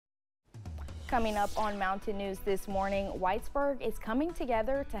Coming up on Mountain News this morning, Whitesburg is coming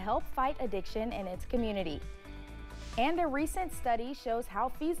together to help fight addiction in its community. And a recent study shows how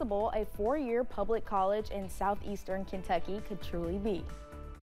feasible a 4-year public college in southeastern Kentucky could truly be.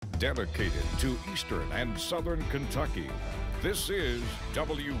 Dedicated to Eastern and Southern Kentucky, this is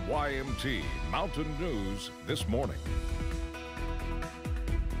WYMT Mountain News This Morning.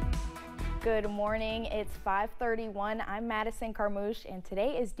 Good morning. It's 5:31. I'm Madison Carmouche, and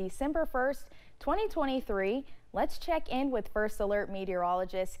today is December 1st, 2023. Let's check in with First Alert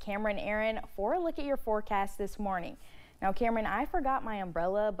meteorologist Cameron Aaron for a look at your forecast this morning. Now, Cameron, I forgot my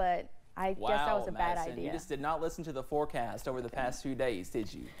umbrella, but I guess that was a bad idea. You just did not listen to the forecast over the past few days,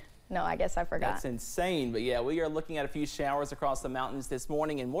 did you? No, I guess I forgot. That's insane. But yeah, we are looking at a few showers across the mountains this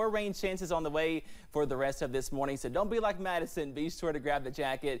morning and more rain chances on the way for the rest of this morning. So don't be like Madison. Be sure to grab the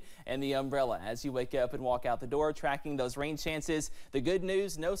jacket and the umbrella as you wake up and walk out the door, tracking those rain chances. The good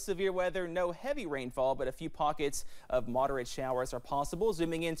news, no severe weather, no heavy rainfall, but a few pockets of moderate showers are possible.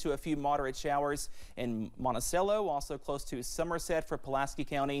 Zooming into a few moderate showers in Monticello, also close to Somerset for Pulaski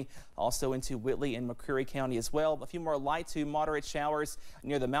County, also into Whitley and McCreary County as well. A few more light to moderate showers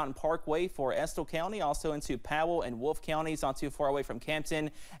near the Mountain Parkway for Estill County, also into Powell and Wolfe counties, not too far away from Campton,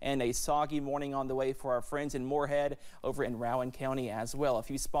 and a soggy morning on the way for our friends in Moorhead over in Rowan County as well. A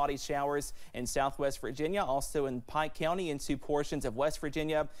few spotty showers in southwest Virginia, also in Pike County into portions of West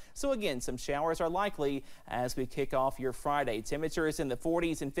Virginia. So again, some showers are likely as we kick off your Friday. Temperatures in the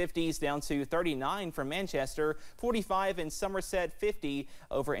 40s and 50s down to 39 from Manchester, 45 in Somerset, 50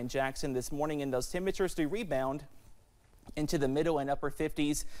 over in Jackson this morning, and those temperatures do rebound into the middle and upper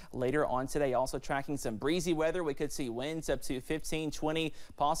 50s later on today. Also tracking some breezy weather. We could see winds up to 15, 20,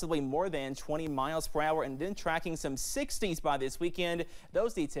 possibly more than 20 miles per hour, and then tracking some 60s by this weekend.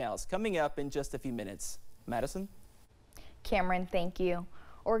 Those details coming up in just a few minutes. Madison? Cameron, thank you.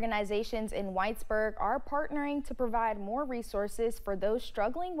 Organizations in Whitesburg are partnering to provide more resources for those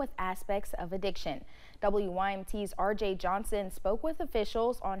struggling with aspects of addiction. WYMT's RJ Johnson spoke with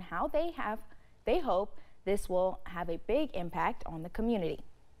officials on how they hope this will have a big impact on the community.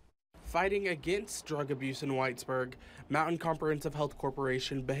 Fighting against drug abuse in Whitesburg, Mountain Comprehensive Health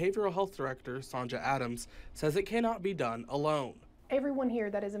Corporation Behavioral Health Director Sandra Adams says it cannot be done alone. Everyone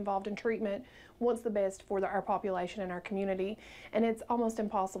here that is involved in treatment wants the best for our population and our community, and it's almost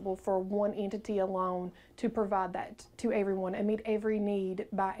impossible for one entity alone to provide that to everyone and meet every need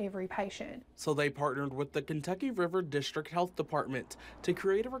by every patient. So they partnered with the Kentucky River District Health Department to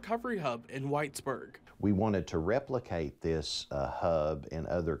create a recovery hub in Whitesburg. We wanted to replicate this hub in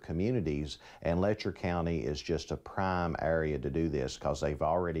other communities, and Letcher County is just a prime area to do this because they've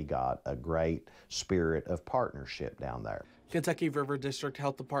already got a great spirit of partnership down there. Kentucky River District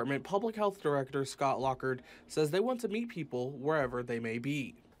Health Department Public Health Director Scott Lockard says they want to meet people wherever they may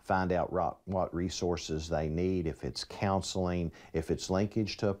be. Find out what resources they need, if it's counseling, if it's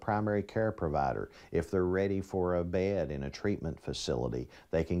linkage to a primary care provider, if they're ready for a bed in a treatment facility,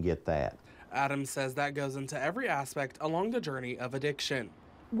 they can get that. Adams says that goes into every aspect along the journey of addiction.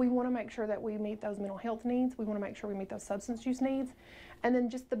 We want to make sure that we meet those mental health needs. We want to make sure we meet those substance use needs. And then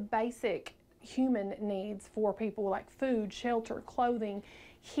just the basic human needs for people like food, shelter, clothing,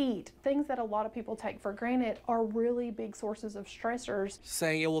 heat, things that a lot of people take for granted are really big sources of stressors.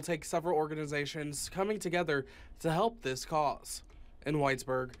 Saying it will take several organizations coming together to help this cause. In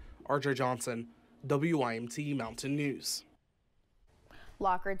Whitesburg, RJ Johnson, WYMT Mountain News.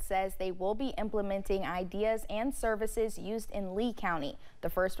 Lockard says they will be implementing ideas and services used in Lee County,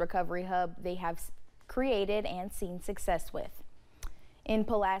 the first recovery hub they have created and seen success with. In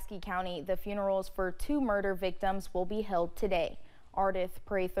Pulaski County, the funerals for 2 murder victims will be held today. Ardith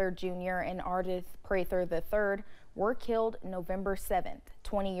Prather Jr. and Ardith Prather III were killed November 7th.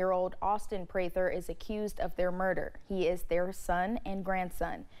 20-year-old Austin Prather is accused of their murder. He is their son and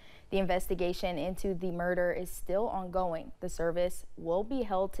grandson. The investigation into the murder is still ongoing. The service will be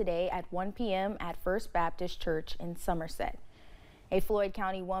held today at 1 p.m. at First Baptist Church in Somerset. A Floyd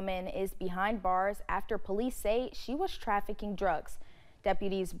County woman is behind bars after police say she was trafficking drugs.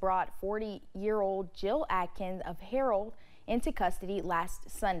 Deputies brought 40-year-old Jill Atkins of Harold into custody last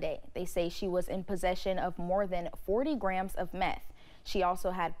Sunday. They say she was in possession of more than 40 grams of meth. She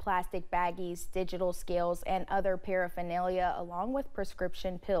also had plastic baggies, digital scales, and other paraphernalia along with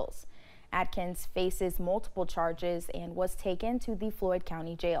prescription pills. Atkins faces multiple charges and was taken to the Floyd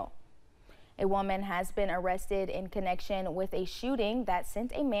County Jail. A woman has been arrested in connection with a shooting that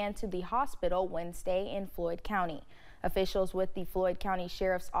sent a man to the hospital Wednesday in Floyd County. Officials with the Floyd County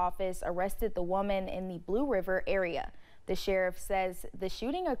Sheriff's Office arrested the woman in the Blue River area. The sheriff says the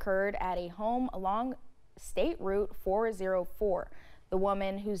shooting occurred at a home along State Route 404. The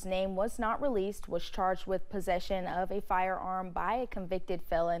woman, whose name was not released, was charged with possession of a firearm by a convicted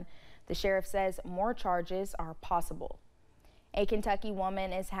felon. The sheriff says more charges are possible. A Kentucky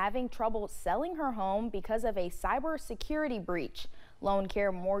woman is having trouble selling her home because of a cybersecurity breach. Loan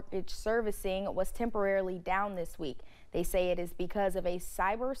Care Mortgage Servicing was temporarily down this week. They say it is because of a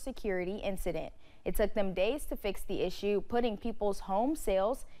cybersecurity incident. It took them days to fix the issue, putting people's home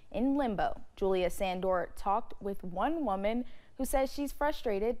sales in limbo. Julia Sandor talked with one woman who says she's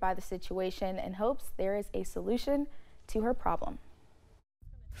frustrated by the situation and hopes there is a solution to her problem.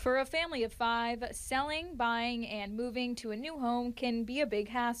 For a family of 5, selling, buying, and moving to a new home can be a big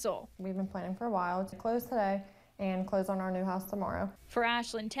hassle. We've been planning for a while to close today and close on our new house tomorrow. For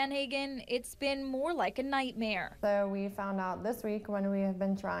Ashlyn Tenhagen, it's been more like a nightmare. So we found out this week when we have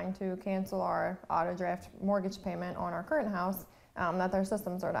been trying to cancel our auto draft mortgage payment on our current house that their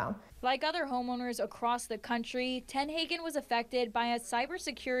systems are down. Like other homeowners across the country, Tenhagen was affected by a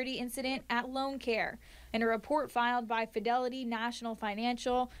cybersecurity incident at Loan Care. In a report filed by Fidelity National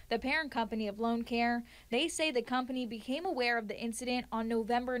Financial, the parent company of Loan Care, they say the company became aware of the incident on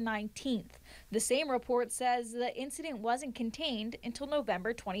November 19th. The same report says the incident wasn't contained until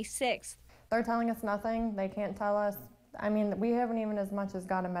November 26th. They're telling us nothing. They can't tell us. I mean, we haven't even as much as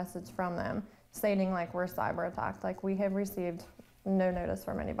got a message from them stating like we're cyber attacked. Like we have received no notice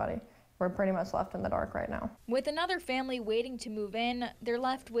from anybody. We're pretty much left in the dark right now. With another family waiting to move in, they're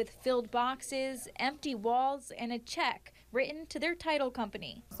left with filled boxes, empty walls, and a check written to their title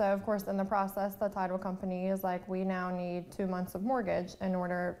company. So of course in the process, the title company is like, we now need 2 months of mortgage in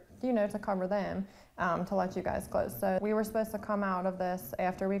order, to cover them to let you guys close. So we were supposed to come out of this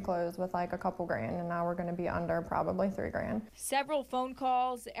after we closed with like a couple grand, and now we're going to be under probably $3,000. Several phone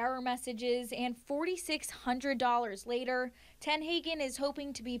calls, error messages, and $4,600 later, Tenhagen is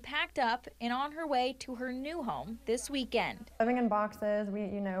hoping to be packed up and on her way to her new home this weekend. Living in boxes,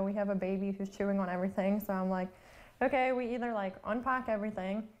 we have a baby who's chewing on everything, so I'm like, okay, we either like unpack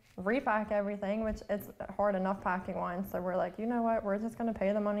everything, repack everything, which it's hard enough packing one, so we're like, you know what, we're just going to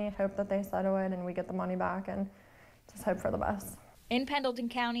pay the money, hope that they settle it and we get the money back, and just hope for the best. In Pendleton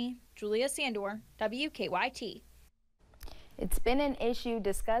County, Julia Sandor, WKYT. It's been an issue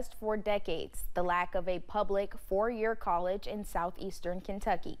discussed for decades, the lack of a public 4-year college in southeastern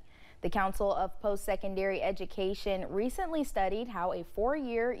Kentucky. The Council of Post-Secondary Education recently studied how a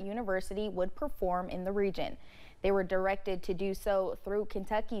 4-year university would perform in the region. They were directed to do so through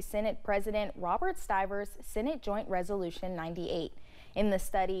Kentucky Senate President Robert Stiver's Senate Joint Resolution 98. In the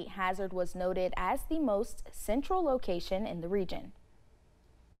study, Hazard was noted as the most central location in the region.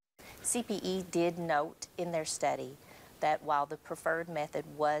 CPE did note in their study that while the preferred method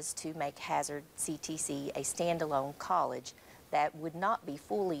was to make Hazard CTC a standalone college, that would not be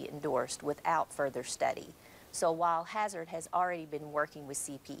fully endorsed without further study. So while Hazard has already been working with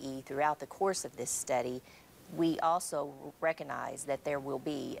CPE throughout the course of this study, we also recognize that there will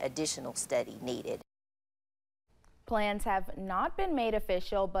be additional study needed. Plans have not been made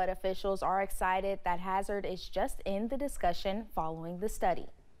official, but officials are excited that Hazard is just in the discussion following the study.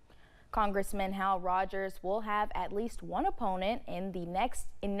 Congressman Hal Rogers will have at least one opponent in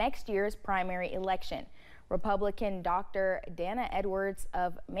next year's primary election. Republican Dr. Dana Edwards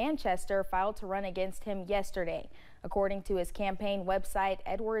of Manchester filed to run against him yesterday. According to his campaign website,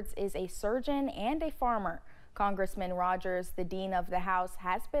 Edwards is a surgeon and a farmer. Congressman Rogers, the Dean of the House,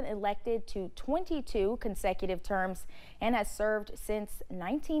 has been elected to 22 consecutive terms and has served since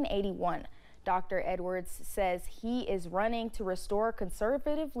 1981. Dr. Edwards says he is running to restore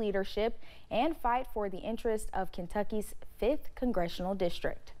conservative leadership and fight for the interest of Kentucky's 5th congressional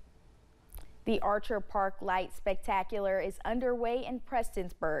district. The Archer Park Light Spectacular is underway in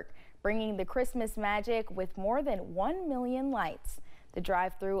Prestonsburg, bringing the Christmas magic with more than 1 million lights. The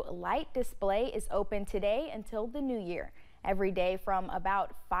drive-through light display is open today until the new year, every day from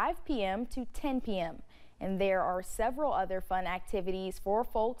about 5 p.m. to 10 p.m. And there are several other fun activities for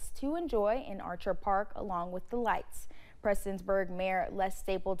folks to enjoy in Archer Park along with the lights. Prestonsburg Mayor Les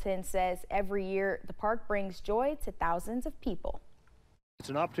Stapleton says every year the park brings joy to thousands of people. It's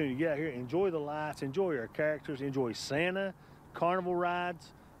an opportunity to get out here, enjoy the lights, enjoy our characters, enjoy Santa, carnival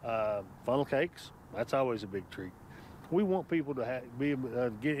rides, funnel cakes. That's always a big treat. We want people to be able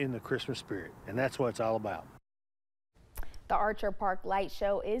to get in the Christmas spirit, and that's what it's all about. The Archer Park Light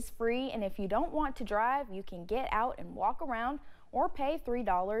Show is free, and if you don't want to drive, you can get out and walk around or pay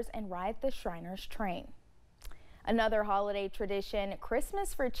 $3 and ride the Shriners train. Another holiday tradition,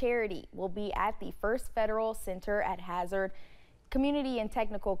 Christmas for Charity, will be at the First Federal Center at Hazard Community and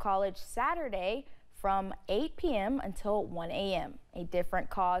Technical College Saturday from 8 p.m. until 1 a.m. A different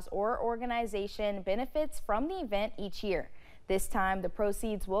cause or organization benefits from the event each year. This time, the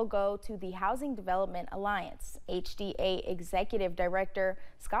proceeds will go to the Housing Development Alliance. HDA Executive Director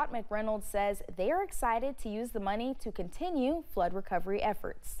Scott McReynolds says they are excited to use the money to continue flood recovery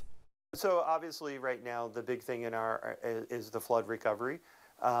efforts. So obviously right now the big thing in our is the flood recovery.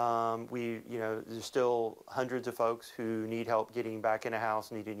 There's still hundreds of folks who need help getting back in a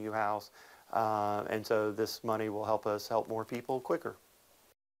house, need a new house. And so this money will help us help more people quicker.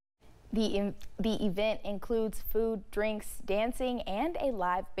 The event includes food, drinks, dancing, and a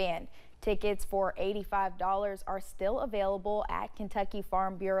live band. Tickets for $85 are still available at Kentucky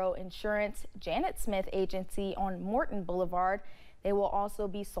Farm Bureau Insurance Janet Smith Agency on Morton Boulevard. They will also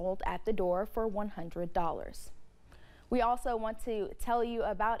be sold at the door for $100. We also want to tell you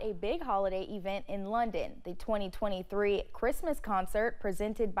about a big holiday event in London. The 2023 Christmas concert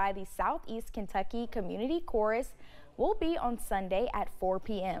presented by the Southeast Kentucky Community Chorus will be on Sunday at 4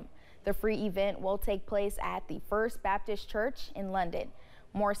 p.m. The free event will take place at the First Baptist Church in London.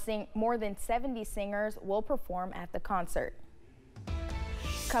 More than 70 singers will perform at the concert.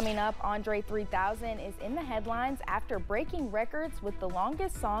 Coming up, Andre 3000 is in the headlines after breaking records with the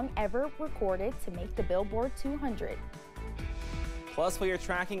longest song ever recorded to make the Billboard 200. Plus, we are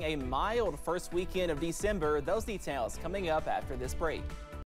tracking a mild first weekend of December. Those details coming up after this break.